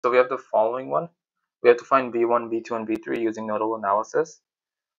So we have the following one. We have to find V1, V2, and V3 using nodal analysis.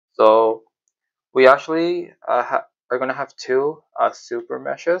 So we actually are going to have two super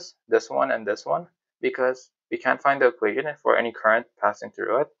meshes, this one and this one, because we can't find the equation for any current passing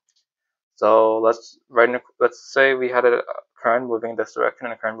through it. So let's say we had a current moving this direction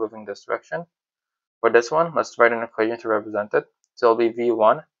and a current moving this direction. For this one, let's write an equation to represent it. So it'll be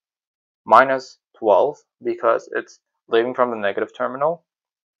V1 minus 12 because it's leaving from the negative terminal,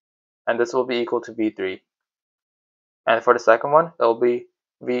 and this will be equal to V3. And for the second one, it'll be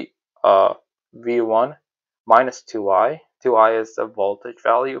V1 minus 2i. 2i is the voltage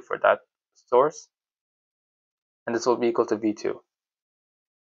value for that source, and this will be equal to V2.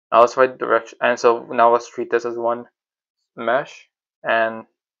 Now let's write direction, and so now let's treat this as one mesh, and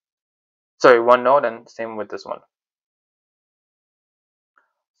one node, and same with this one.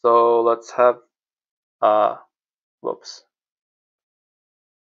 So let's have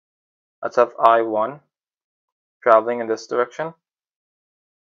let's have I1 traveling in this direction,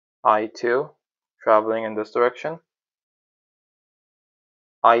 I2 traveling in this direction,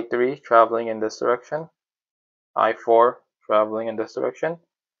 I3 traveling in this direction, I4 traveling in this direction,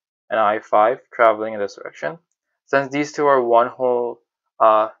 and I5 traveling in this direction. Since these two are one whole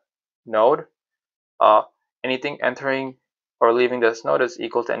node, anything entering or leaving this node is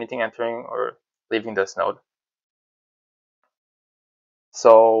equal to anything entering or leaving this node.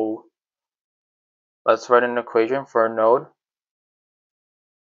 So let's write an equation for a node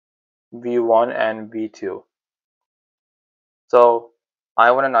V1 and V2. So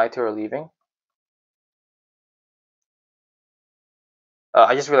I1 and I2 are leaving.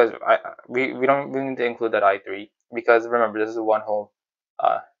 I just realized we need to include that I3 because remember this is one whole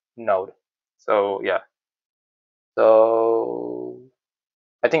node. So yeah. So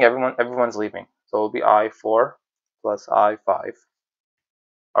I think everyone's leaving. So it'll be I4 plus I5.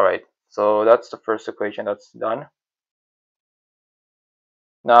 Alright, so that's the first equation that's done.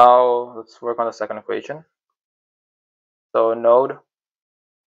 Now let's work on the second equation. So node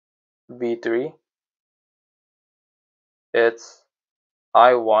V3, it's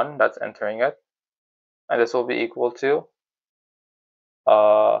I1 that's entering it, and this will be equal to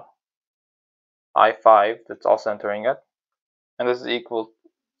I5 that's also entering it, and this is equal,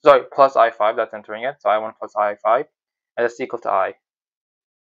 plus I5 that's entering it, so I1 plus I5, and that's equal to I.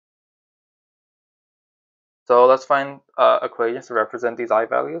 So let's find equations to represent these I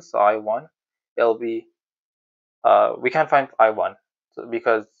values. So I1, it'll be, we can't find I1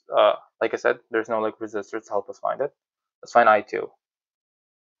 because, like I said, there's no like resistors to help us find it. Let's find I2.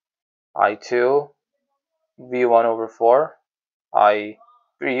 I2, V1 over 4,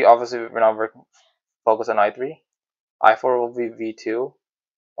 I3, obviously we're not focused on I3. I4 will be V2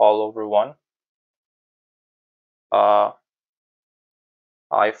 all over 1.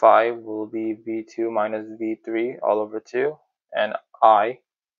 I5 will be V2 minus V3 all over 2, and I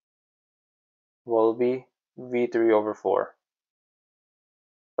will be V3 over 4.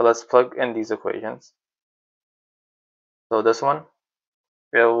 So let's plug in these equations. So this one,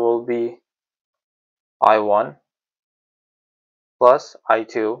 it will be I1 plus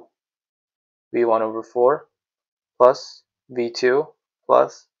I2 V1 over 4 plus V2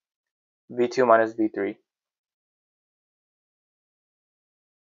 plus V2 minus V3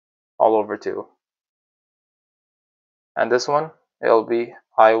 all over 2. And this one, it'll be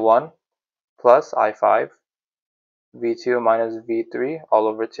I1 plus I5 V2 minus V3 all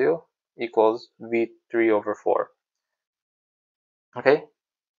over 2 equals V3 over 4. Okay,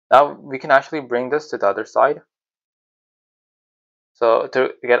 now we can actually bring this to the other side. So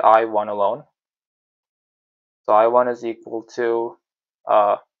to get I1 alone, so I1 is equal to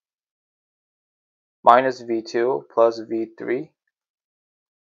minus V2 plus V3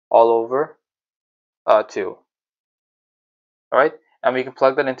 all over 2. Alright, and we can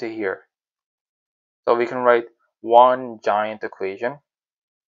plug that into here. So we can write one giant equation,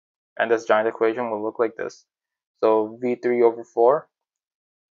 and this giant equation will look like this. So V3 over 4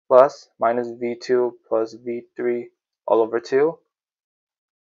 plus minus V2 plus V3 all over 2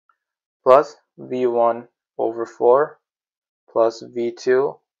 plus V1 over 4 plus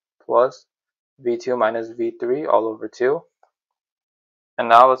V2 plus V2 minus V3 all over 2. And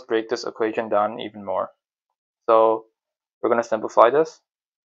now let's break this equation down even more. So we're going to simplify this.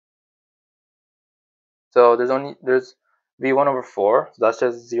 So there's V1 over 4, so that's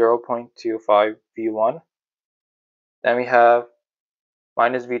just 0.25 V1. Then we have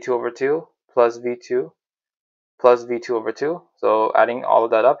minus V2 over 2 plus V2 plus V2 over 2. So adding all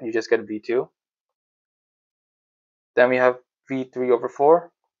of that up, you just get V2. Then we have V3 over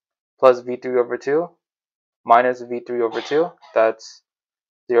 4 plus V3 over 2 minus V3 over 2. That's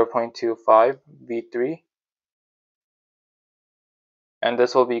 0.25 V3, and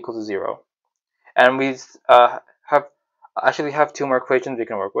this will be equal to 0. And we have two more equations we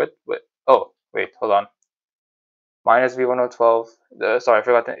can work with. Oh, wait, hold on. Minus V1 over 12. Sorry, I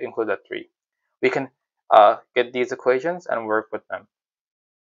forgot to include that 3. We can get these equations and work with them.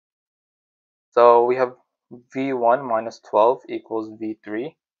 So we have V1 minus 12 equals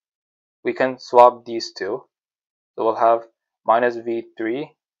V3. We can swap these two. So we'll have minus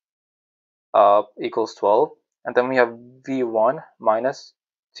V3 equals 12. And then we have V1 minus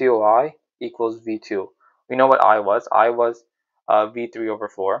 2I equals V2. We know what I was. I was V3 over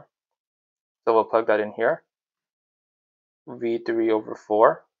 4. So we'll plug that in here. V3 over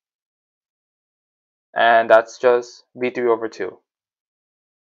 4. And that's just V3 over 2.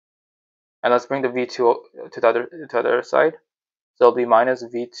 And let's bring the V2 to the other side. So it'll be minus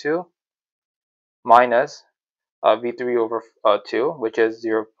V2 minus V3 over 2, which is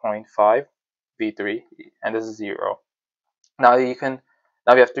 0.5 V3, and this is 0. Now we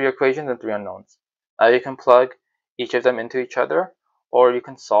have 3 equations and 3 unknowns. Now you can plug each of them into each other, or you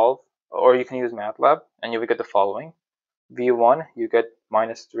can use MATLAB, and you will get the following. V1, you get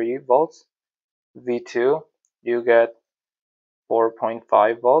minus 3 volts. V2, you get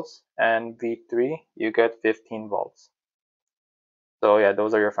 4.5 volts, and V3, you get 15 volts. So yeah,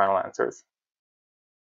 those are your final answers.